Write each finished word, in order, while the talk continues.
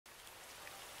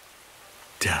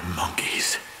Damn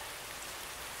monkeys.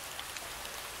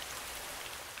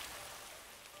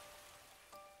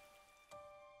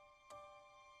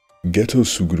 Geto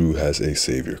Suguru has a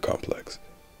savior complex.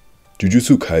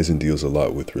 Jujutsu Kaisen deals a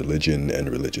lot with religion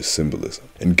and religious symbolism,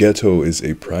 and Geto is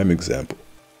a prime example.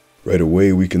 Right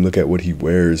away, we can look at what he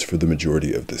wears for the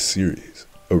majority of the series,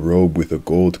 a robe with a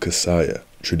gold kasaya,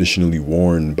 traditionally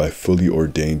worn by fully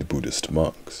ordained Buddhist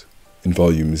monks. In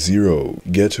Volume 0,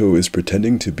 Geto is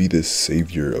pretending to be this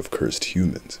savior of cursed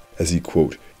humans, as he,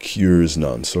 quote, cures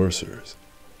non-sorcerers.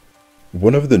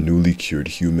 One of the newly cured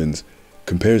humans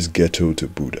compares Geto to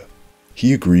Buddha.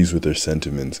 He agrees with their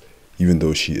sentiments, even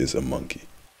though she is a monkey.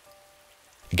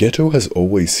 Geto has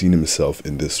always seen himself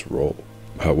in this role.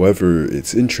 However,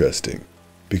 it's interesting,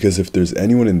 because if there's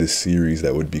anyone in this series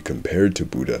that would be compared to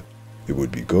Buddha, it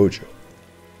would be Gojo,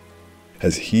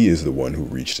 as he is the one who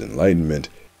reached enlightenment,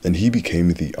 and he became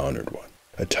the honored one,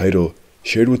 a title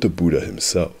shared with the Buddha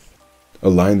himself, a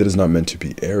line that is not meant to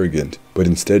be arrogant, but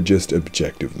instead just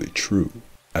objectively true,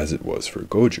 as it was for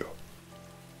Gojo.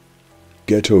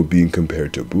 Geto being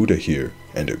compared to Buddha here,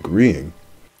 and agreeing,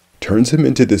 turns him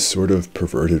into this sort of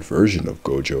perverted version of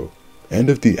Gojo,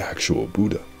 and of the actual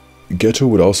Buddha. Geto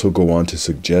would also go on to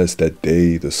suggest that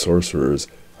they, the sorcerers,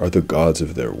 are the gods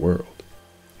of their world,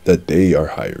 that they are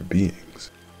higher beings.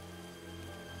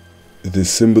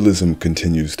 This symbolism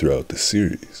continues throughout the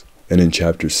series, and in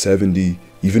chapter 70,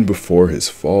 even before his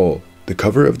fall, the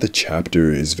cover of the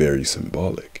chapter is very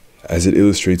symbolic, as it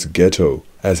illustrates Geto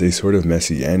as a sort of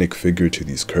messianic figure to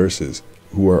these curses,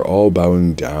 who are all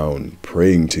bowing down,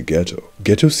 praying to Geto.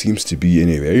 Geto seems to be in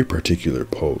a very particular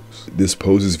pose. This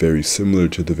pose is very similar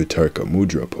to the Vitarka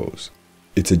Mudra pose.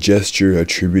 It's a gesture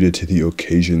attributed to the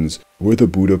occasions where the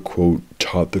Buddha, quote,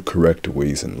 taught the correct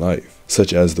ways in life,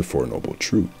 such as the Four Noble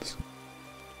Truths.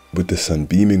 With the sun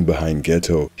beaming behind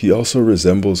Geto, he also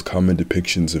resembles common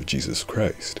depictions of Jesus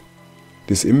Christ.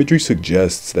 This imagery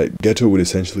suggests that Geto would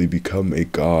essentially become a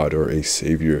god or a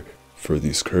savior for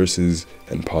these curses,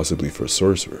 and possibly for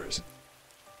sorcerers.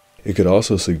 It could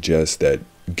also suggest that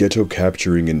Geto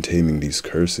capturing and taming these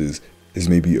curses is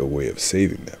maybe a way of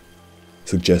saving them,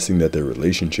 suggesting that their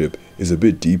relationship is a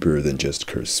bit deeper than just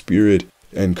cursed spirit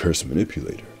and cursed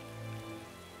manipulator.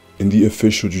 In the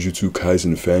official Jujutsu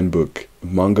Kaisen fanbook,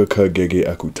 mangaka Gege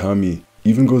Akutami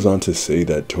even goes on to say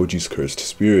that Toji's cursed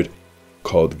spirit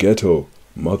called Geto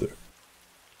Mother.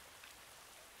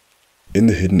 In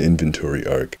the Hidden Inventory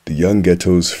arc, the young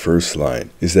Geto's first line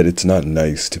is that it's not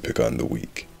nice to pick on the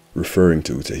weak, referring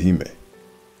to Utahime.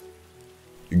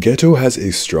 Geto has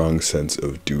a strong sense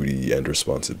of duty and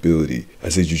responsibility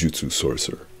as a Jujutsu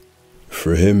sorcerer.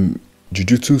 For him,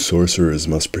 Jujutsu sorcerers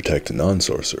must protect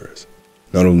non-sorcerers,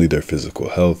 not only their physical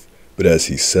health, but as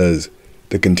he says,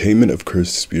 the containment of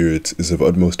cursed spirits is of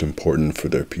utmost importance for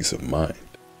their peace of mind.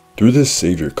 Through this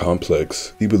savior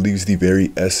complex, he believes the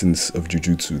very essence of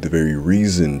Jujutsu, the very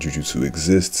reason Jujutsu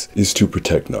exists, is to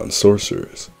protect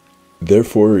non-sorcerers.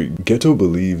 Therefore, Geto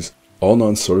believes all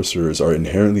non-sorcerers are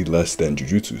inherently less than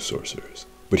Jujutsu sorcerers,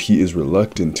 but he is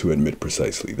reluctant to admit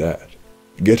precisely that.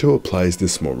 Geto applies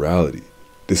this morality,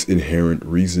 this inherent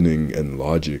reasoning and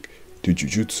logic, to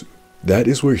Jujutsu. That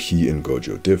is where he and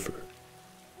Gojo differ.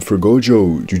 For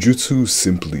Gojo, Jujutsu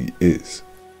simply is.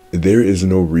 There is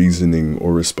no reasoning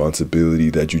or responsibility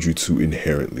that Jujutsu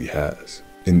inherently has.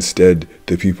 Instead,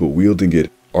 the people wielding it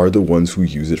are the ones who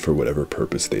use it for whatever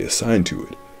purpose they assign to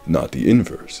it, not the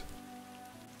inverse.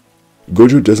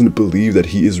 Gojo doesn't believe that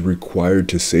he is required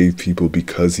to save people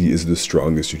because he is the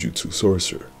strongest Jujutsu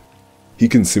sorcerer. He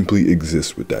can simply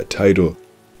exist with that title,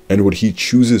 and what he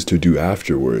chooses to do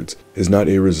afterwards is not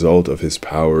a result of his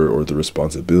power or the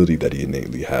responsibility that he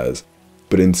innately has,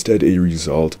 but instead a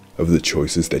result of the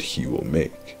choices that he will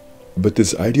make. But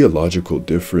this ideological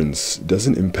difference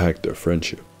doesn't impact their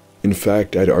friendship. In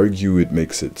fact, I'd argue it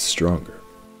makes it stronger.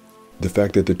 The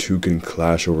fact that the two can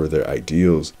clash over their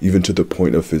ideals, even to the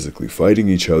point of physically fighting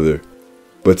each other,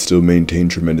 but still maintain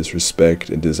tremendous respect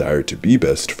and desire to be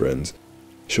best friends,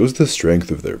 shows the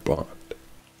strength of their bond.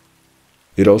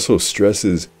 It also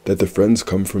stresses that the friends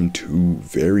come from two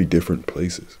very different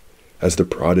places. As the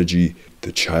prodigy,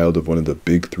 the child of one of the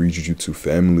big three Jujutsu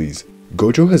families,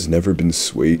 Gojo has never been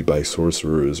swayed by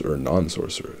sorcerers or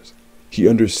non-sorcerers. He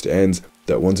understands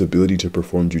that one's ability to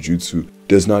perform Jujutsu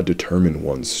does not determine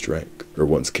one's strength or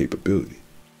one's capability.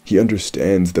 He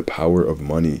understands the power of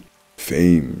money,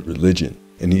 fame, religion,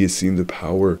 and he has seen the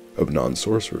power of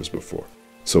non-sorcerers before.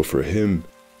 So for him,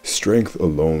 strength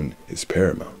alone is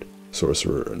paramount,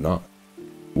 sorcerer or not.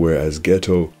 Whereas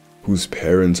Geto, whose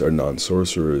parents are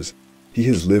non-sorcerers, he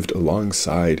has lived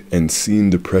alongside and seen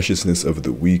the preciousness of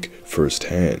the weak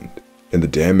firsthand, and the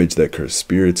damage that cursed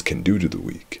spirits can do to the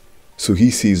weak, so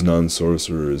he sees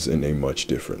non-sorcerers in a much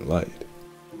different light.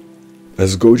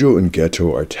 As Gojo and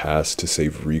Geto are tasked to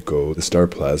save Riko, the star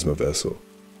plasma vessel,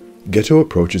 Geto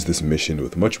approaches this mission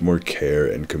with much more care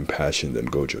and compassion than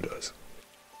Gojo does.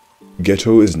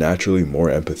 Geto is naturally more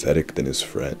empathetic than his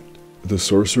friend. The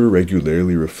sorcerer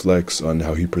regularly reflects on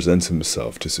how he presents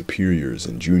himself to superiors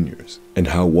and juniors, and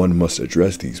how one must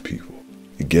address these people.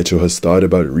 Geto has thought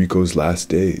about Riko's last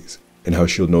days, and how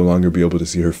she'll no longer be able to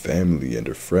see her family and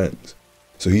her friends,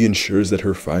 so he ensures that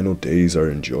her final days are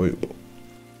enjoyable.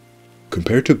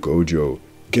 Compared to Gojo,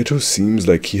 Geto seems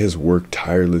like he has worked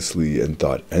tirelessly and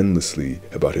thought endlessly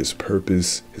about his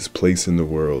purpose, his place in the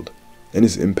world, and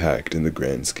his impact in the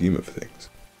grand scheme of things.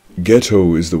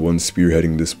 Geto is the one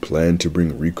spearheading this plan to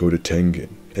bring Riko to Tengen,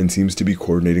 and seems to be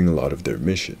coordinating a lot of their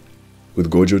mission, with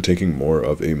Gojo taking more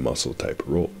of a muscle type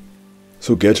role.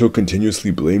 So Geto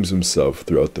continuously blames himself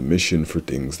throughout the mission for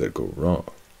things that go wrong.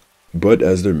 But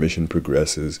as their mission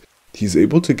progresses, he's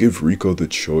able to give Riko the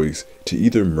choice to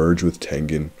either merge with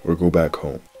Tengen or go back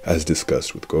home, as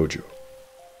discussed with Gojo.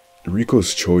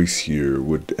 Riko's choice here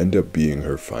would end up being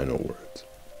her final words.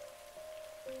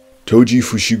 Toji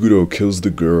Fushiguro kills the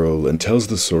girl and tells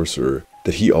the sorcerer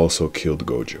that he also killed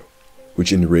Gojo,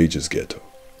 which enrages Geto.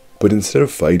 But instead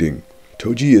of fighting,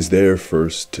 Toji is there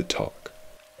first to talk,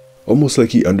 almost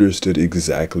like he understood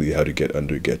exactly how to get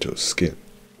under Geto's skin.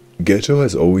 Geto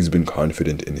has always been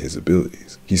confident in his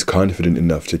abilities. He's confident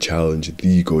enough to challenge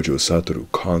the Gojo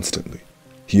Satoru constantly.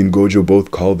 He and Gojo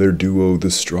both call their duo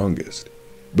the strongest.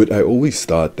 But I always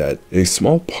thought that a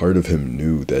small part of him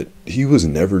knew that he was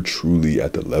never truly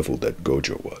at the level that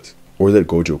Gojo was, or that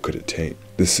Gojo could attain.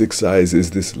 The Six Eyes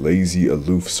is this lazy,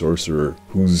 aloof sorcerer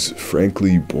who's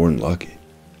frankly born lucky.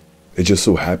 It just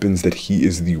so happens that he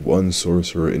is the one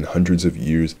sorcerer in hundreds of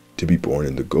years to be born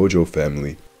in the Gojo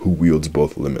family who wields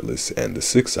both Limitless and the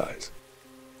Six Eyes.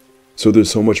 So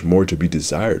there's so much more to be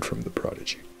desired from the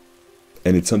prodigy.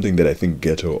 And it's something that I think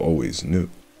Geto always knew.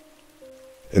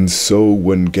 And so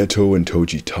when Geto and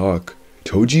Toji talk,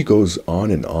 Toji goes on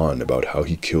and on about how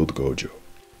he killed Gojo.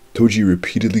 Toji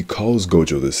repeatedly calls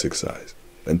Gojo the Six Eyes,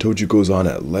 and Toji goes on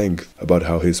at length about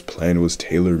how his plan was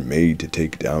tailor-made to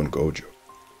take down Gojo.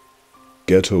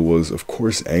 Geto was of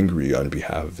course angry on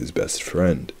behalf of his best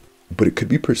friend, but it could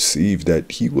be perceived that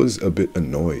he was a bit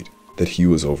annoyed that he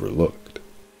was overlooked.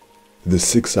 The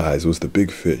Six Eyes was the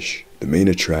big fish, the main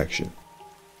attraction.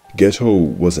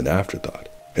 Geto was an afterthought,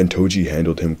 and Toji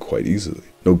handled him quite easily,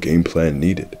 no game plan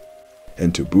needed.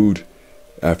 And to boot,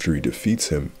 after he defeats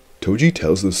him, Toji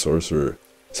tells the sorcerer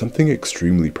something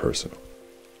extremely personal.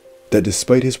 That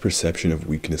despite his perception of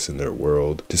weakness in their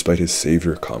world, despite his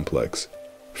savior complex,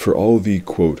 for all the,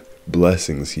 quote,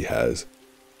 blessings he has,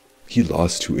 he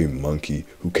lost to a monkey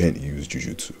who can't use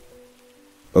Jujutsu.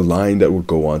 A line that would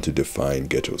go on to define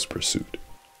Geto's pursuit.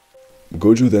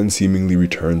 Gojo then seemingly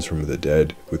returns from the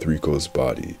dead with Riko's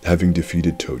body, having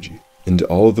defeated Toji. And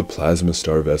all the Plasma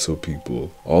Star Vessel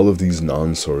people, all of these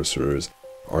non-sorcerers,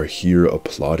 are here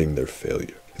applauding their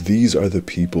failure. These are the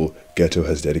people Geto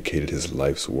has dedicated his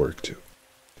life's work to.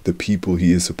 The people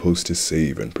he is supposed to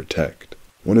save and protect.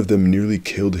 One of them nearly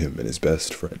killed him and his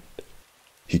best friend.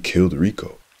 He killed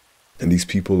Riko. And these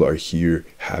people are here,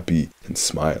 happy and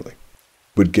smiling.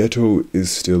 But Geto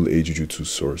is still a Jujutsu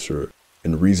sorcerer,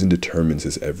 and reason determines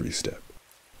his every step.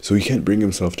 So he can't bring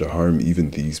himself to harm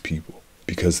even these people,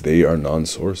 because they are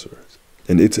non-sorcerers,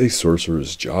 and it's a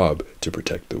sorcerer's job to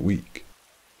protect the weak.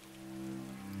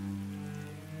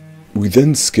 We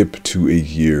then skip to a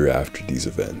year after these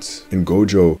events, and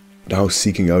Gojo, now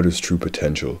seeking out his true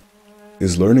potential,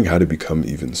 is learning how to become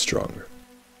even stronger.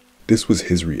 This was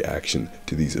his reaction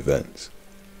to these events,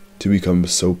 to become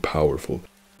so powerful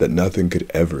that nothing could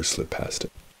ever slip past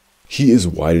him. He is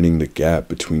widening the gap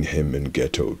between him and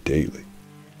Geto daily.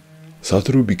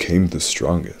 Satoru became the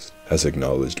strongest, as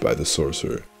acknowledged by the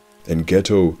sorcerer, and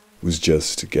Geto was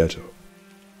just Geto,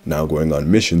 now going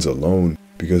on missions alone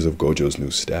because of Gojo's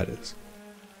new status.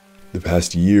 The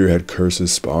past year had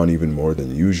curses spawn even more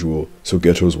than usual, so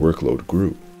Geto's workload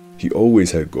grew. He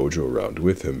always had Gojo around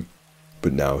with him,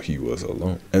 but now he was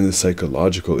alone, and the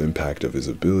psychological impact of his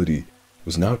ability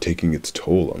was now taking its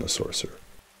toll on the sorcerer.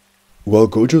 While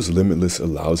Gojo's Limitless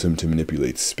allows him to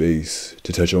manipulate space,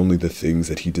 to touch only the things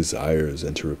that he desires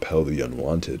and to repel the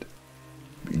unwanted,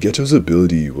 Geto's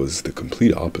ability was the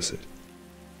complete opposite.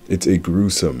 It's a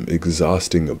gruesome,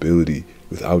 exhausting ability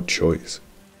without choice.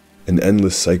 An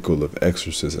endless cycle of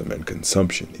exorcism and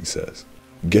consumption, he says.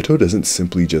 Geto doesn't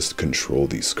simply just control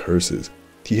these curses,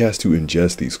 he has to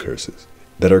ingest these curses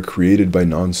that are created by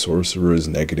non-sorcerers'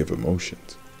 negative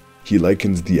emotions. He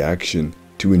likens the action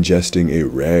to ingesting a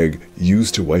rag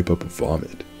used to wipe up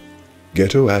vomit.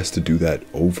 Geto has to do that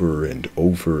over and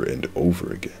over and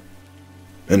over again.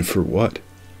 And for what?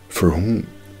 For whom?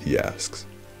 He asks.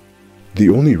 The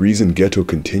only reason Geto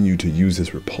continued to use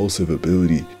this repulsive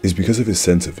ability is because of his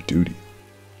sense of duty.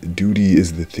 Duty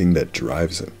is the thing that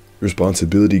drives him.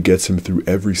 Responsibility gets him through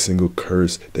every single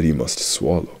curse that he must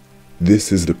swallow.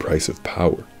 This is the price of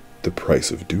power, the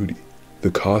price of duty, the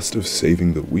cost of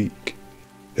saving the weak.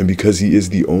 And because he is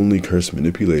the only curse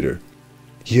manipulator,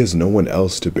 he has no one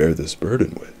else to bear this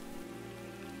burden with.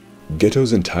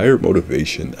 Geto's entire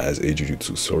motivation as a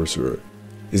Jujutsu sorcerer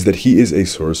is that he is a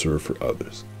sorcerer for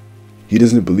others. He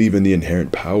doesn't believe in the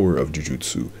inherent power of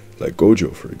Jujutsu, like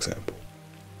Gojo for example.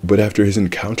 But after his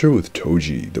encounter with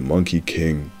Toji, the Monkey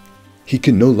King, he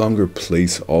can no longer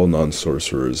place all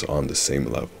non-sorcerers on the same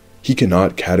level. He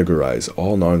cannot categorize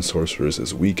all non-sorcerers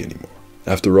as weak anymore.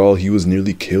 After all, he was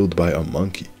nearly killed by a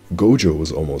monkey. Gojo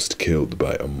was almost killed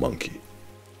by a monkey.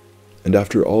 And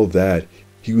after all that,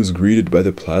 he was greeted by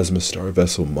the Plasma Star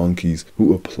Vessel monkeys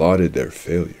who applauded their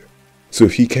failure. So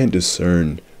if he can't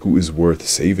discern who is worth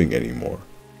saving anymore,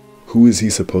 who is he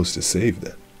supposed to save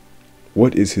then?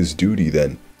 What is his duty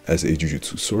then as a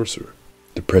Jujutsu sorcerer?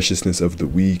 The preciousness of the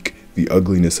weak, the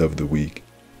ugliness of the weak.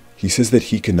 He says that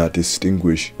he cannot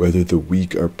distinguish whether the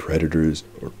weak are predators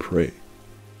or prey.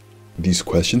 These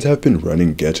questions have been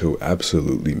running Geto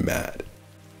absolutely mad.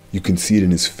 You can see it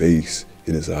in his face,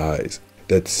 in his eyes.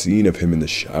 That scene of him in the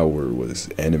shower was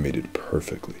animated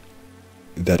perfectly.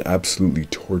 That absolutely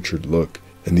tortured look,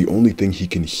 and the only thing he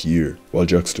can hear, while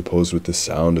juxtaposed with the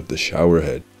sound of the shower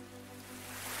head,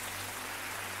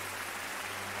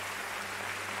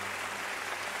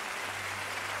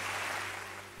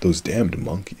 those damned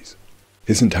monkeys.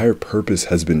 His entire purpose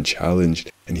has been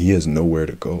challenged, and he has nowhere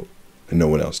to go, and no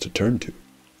one else to turn to.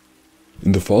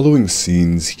 In the following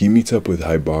scenes, he meets up with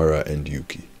Haibara and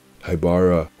Yuki.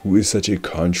 Haibara, who is such a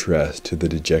contrast to the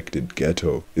dejected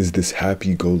Geto, is this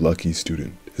happy-go-lucky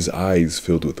student, his eyes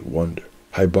filled with wonder.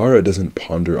 Haibara doesn't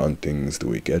ponder on things the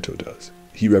way Geto does.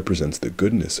 He represents the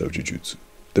goodness of Jujutsu,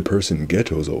 the person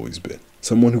Geto's always been,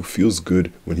 someone who feels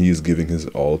good when he is giving his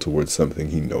all towards something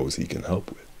he knows he can help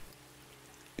with.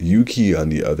 Yuki, on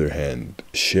the other hand,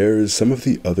 shares some of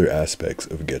the other aspects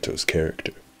of Geto's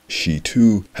character. She,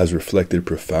 too, has reflected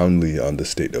profoundly on the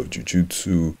state of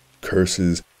Jujutsu,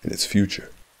 curses, and its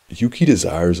future. Yuki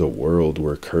desires a world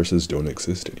where curses don't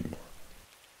exist anymore.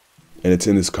 And it's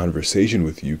in this conversation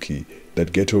with Yuki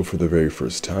that Geto, for the very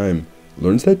first time,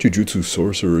 learns that Jujutsu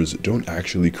sorcerers don't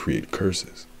actually create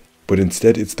curses, but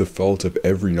instead it's the fault of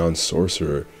every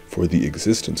non-sorcerer for the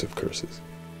existence of curses.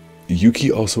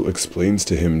 Yuki also explains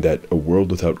to him that a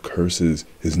world without curses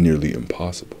is nearly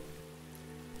impossible.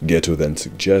 Geto then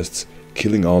suggests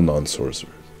killing all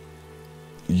non-sorcerers.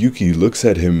 Yuki looks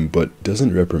at him but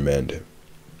doesn't reprimand him.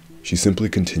 She simply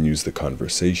continues the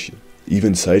conversation,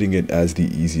 even citing it as the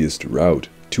easiest route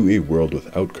to a world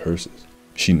without curses.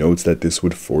 She notes that this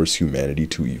would force humanity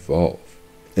to evolve,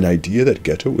 an idea that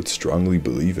Geto would strongly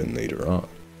believe in later on.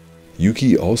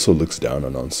 Yuki also looks down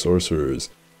on non-sorcerers,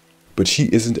 but she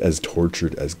isn't as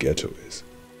tortured as Geto is,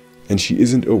 and she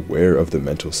isn't aware of the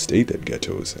mental state that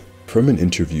Geto is in. From an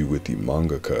interview with the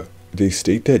mangaka, they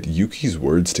state that Yuki's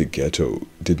words to Geto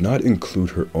did not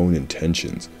include her own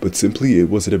intentions, but simply it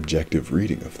was an objective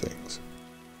reading of things.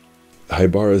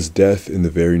 Haibara's death in the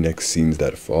very next scenes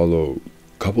that follow,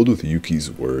 coupled with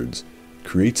Yuki's words,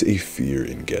 creates a fear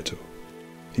in Geto.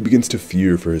 He begins to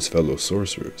fear for his fellow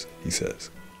sorcerers, he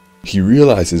says. He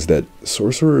realizes that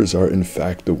sorcerers are in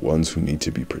fact the ones who need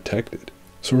to be protected.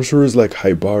 Sorcerers like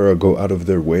Haibara go out of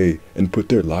their way and put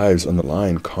their lives on the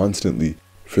line constantly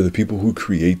for the people who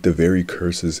create the very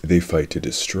curses they fight to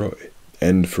destroy.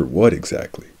 And for what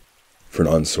exactly? For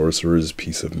non-sorcerers'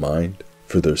 peace of mind?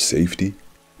 For their safety?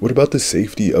 What about the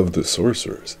safety of the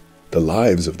sorcerers? The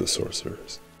lives of the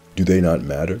sorcerers? Do they not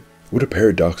matter? What a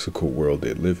paradoxical world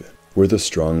they live in, where the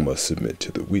strong must submit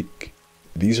to the weak.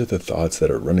 These are the thoughts that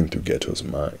are running through Geto's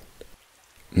mind.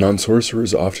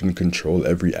 Non-sorcerers often control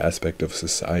every aspect of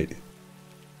society.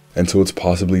 And so it's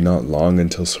possibly not long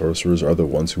until sorcerers are the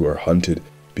ones who are hunted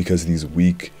because these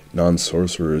weak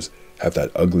non-sorcerers have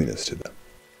that ugliness to them,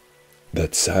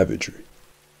 that savagery.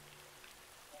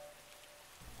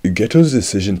 Geto's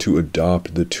decision to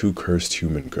adopt the two cursed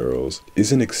human girls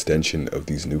is an extension of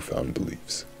these newfound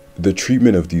beliefs. The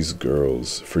treatment of these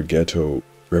girls, for Geto,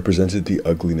 represented the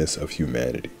ugliness of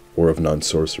humanity, or of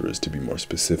non-sorcerers to be more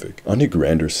specific, on a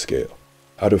grander scale.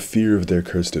 Out of fear of their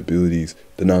cursed abilities,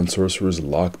 the non-sorcerers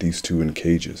locked these two in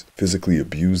cages, physically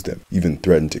abused them, even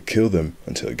threatened to kill them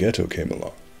until Geto came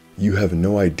along. You have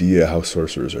no idea how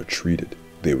sorcerers are treated.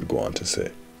 they would go on to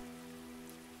say.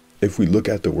 If we look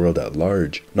at the world at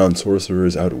large,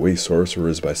 non-sorcerers outweigh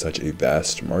sorcerers by such a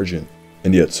vast margin,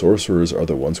 and yet sorcerers are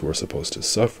the ones who are supposed to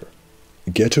suffer.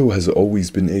 Geto has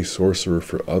always been a sorcerer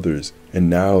for others, and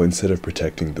now instead of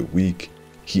protecting the weak,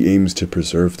 he aims to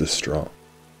preserve the strong.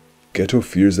 Geto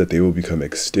fears that they will become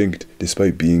extinct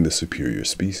despite being the superior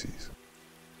species.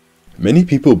 Many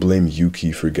people blame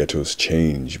Yuki for Geto's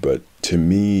change, but to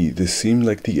me, this seemed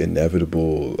like the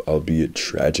inevitable, albeit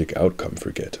tragic outcome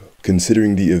for Geto,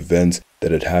 considering the events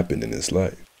that had happened in his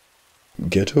life.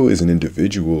 Geto is an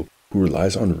individual who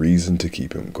relies on reason to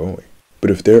keep him going. But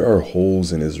if there are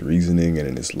holes in his reasoning and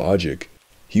in his logic,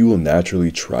 he will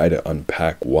naturally try to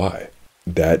unpack why.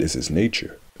 That is his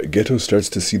nature. Geto starts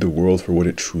to see the world for what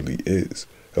it truly is,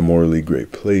 a morally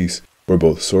great place where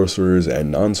both sorcerers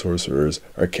and non-sorcerers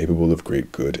are capable of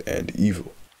great good and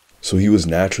evil. So he was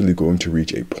naturally going to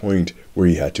reach a point where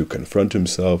he had to confront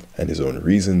himself and his own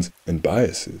reasons and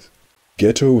biases.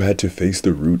 Geto had to face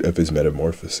the root of his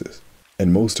metamorphosis,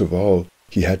 and most of all,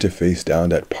 he had to face down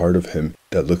that part of him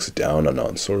that looks down on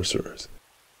non-sorcerers.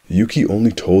 Yuki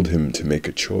only told him to make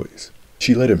a choice.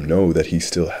 She let him know that he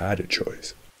still had a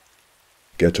choice.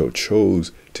 Geto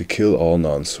chose to kill all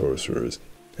non-sorcerers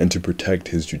and to protect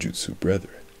his Jujutsu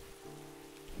brethren.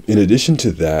 In addition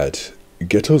to that,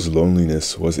 Geto's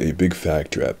loneliness was a big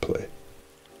factor at play.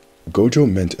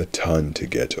 Gojo meant a ton to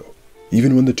Geto.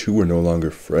 Even when the two were no longer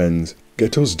friends,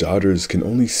 Geto's daughters can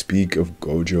only speak of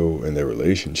Gojo and their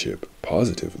relationship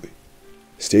positively,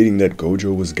 stating that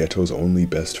Gojo was Geto's only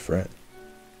best friend.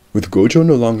 With Gojo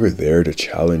no longer there to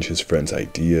challenge his friend's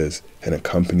ideas and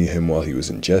accompany him while he was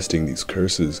ingesting these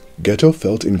curses, Geto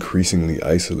felt increasingly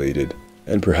isolated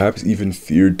and perhaps even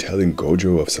feared telling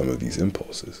Gojo of some of these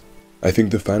impulses. I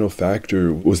think the final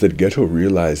factor was that Geto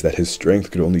realized that his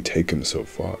strength could only take him so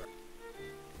far.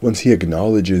 Once he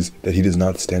acknowledges that he does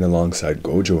not stand alongside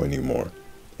Gojo anymore,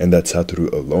 and that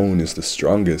Satoru alone is the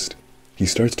strongest, he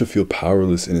starts to feel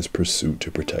powerless in his pursuit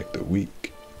to protect the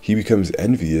weak. He becomes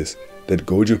envious that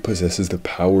Gojo possesses the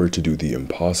power to do the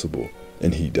impossible,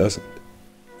 and he doesn't.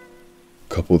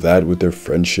 Couple that with their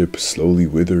friendship slowly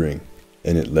withering,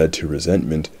 and it led to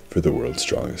resentment for the world's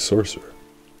strongest sorcerer.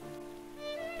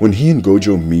 When he and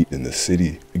Gojo meet in the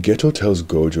city, Geto tells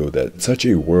Gojo that such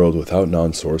a world without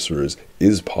non-sorcerers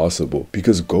is possible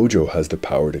because Gojo has the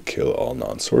power to kill all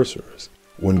non-sorcerers.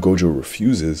 When Gojo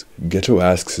refuses, Geto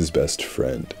asks his best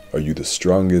friend, "Are you the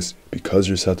strongest because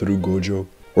you're Satoru Gojo,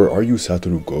 or are you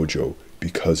Satoru Gojo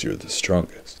because you're the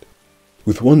strongest?"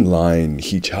 With one line,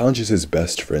 he challenges his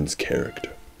best friend's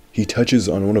character. He touches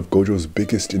on one of Gojo's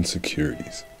biggest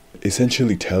insecurities,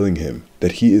 essentially telling him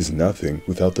that he is nothing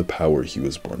without the power he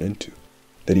was born into,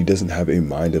 that he doesn't have a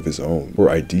mind of his own or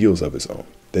ideals of his own,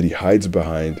 that he hides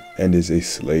behind and is a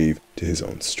slave to his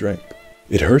own strength.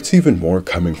 It hurts even more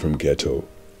coming from Geto,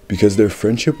 because their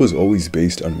friendship was always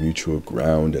based on mutual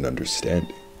ground and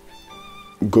understanding.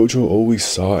 Gojo always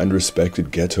saw and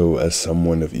respected Geto as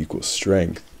someone of equal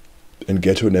strength, and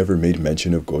Geto never made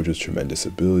mention of Gojo's tremendous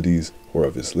abilities or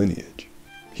of his lineage.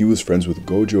 He was friends with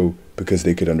Gojo because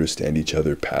they could understand each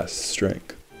other past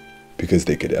strength, because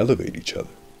they could elevate each other.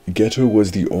 Geto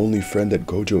was the only friend that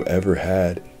Gojo ever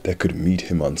had that could meet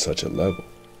him on such a level.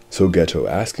 So Geto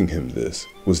asking him this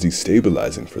was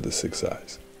destabilizing for the Six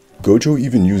Eyes. Gojo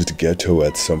even used Geto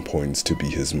at some points to be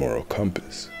his moral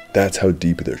compass. That's how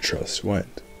deep their trust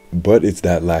went. But it's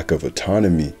that lack of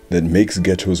autonomy that makes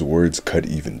Geto's words cut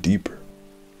even deeper.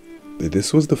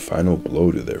 This was the final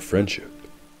blow to their friendship.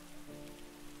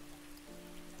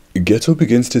 Geto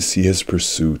begins to see his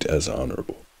pursuit as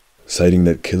honorable, citing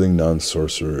that killing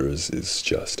non-sorcerers is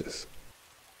justice.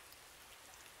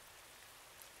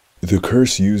 The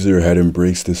curse user had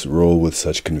embraced this role with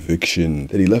such conviction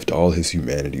that he left all his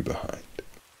humanity behind.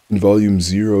 In Volume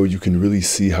 0, you can really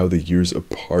see how the years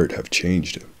apart have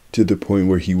changed him, to the point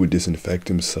where he would disinfect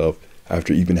himself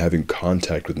after even having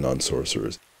contact with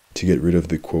non-sorcerers to get rid of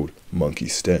the quote, monkey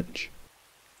stench.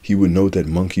 He would note that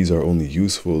monkeys are only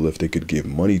useful if they could give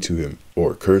money to him,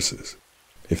 or curses.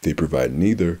 If they provide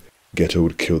neither, Geto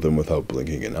would kill them without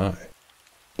blinking an eye.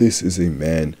 This is a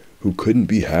man who couldn't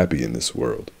be happy in this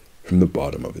world, from the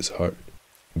bottom of his heart.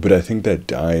 But I think that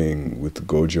dying with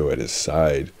Gojo at his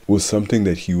side was something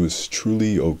that he was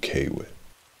truly okay with.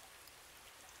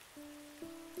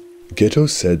 Geto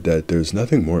said that there's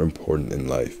nothing more important in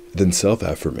life than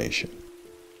self-affirmation.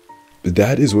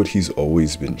 That is what he's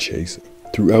always been chasing.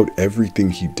 Throughout everything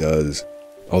he does,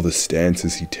 all the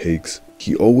stances he takes,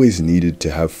 he always needed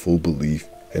to have full belief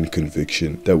and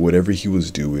conviction that whatever he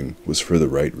was doing was for the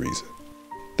right reason.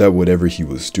 That whatever he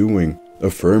was doing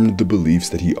affirmed the beliefs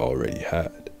that he already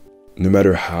had. No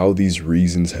matter how these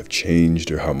reasons have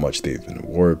changed or how much they've been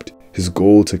warped, his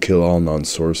goal to kill all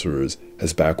non-sorcerers,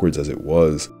 as backwards as it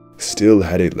was, still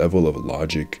had a level of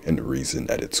logic and reason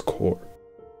at its core.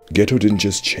 Geto didn't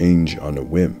just change on a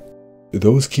whim.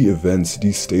 Those key events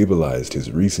destabilized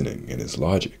his reasoning and his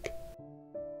logic.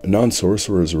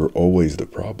 Non-sorcerers were always the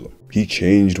problem. He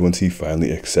changed once he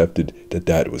finally accepted that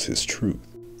that was his truth.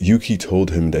 Yuki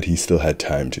told him that he still had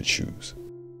time to choose.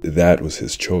 That was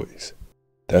his choice.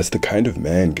 That's the kind of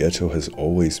man Geto has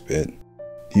always been.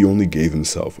 He only gave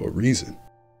himself a reason.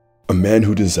 A man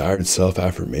who desired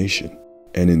self-affirmation,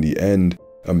 and in the end,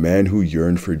 a man who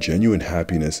yearned for genuine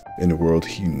happiness in a world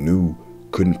he knew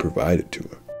couldn't provide it to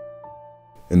him.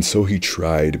 And so he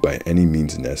tried by any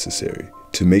means necessary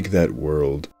to make that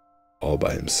world all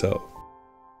by himself.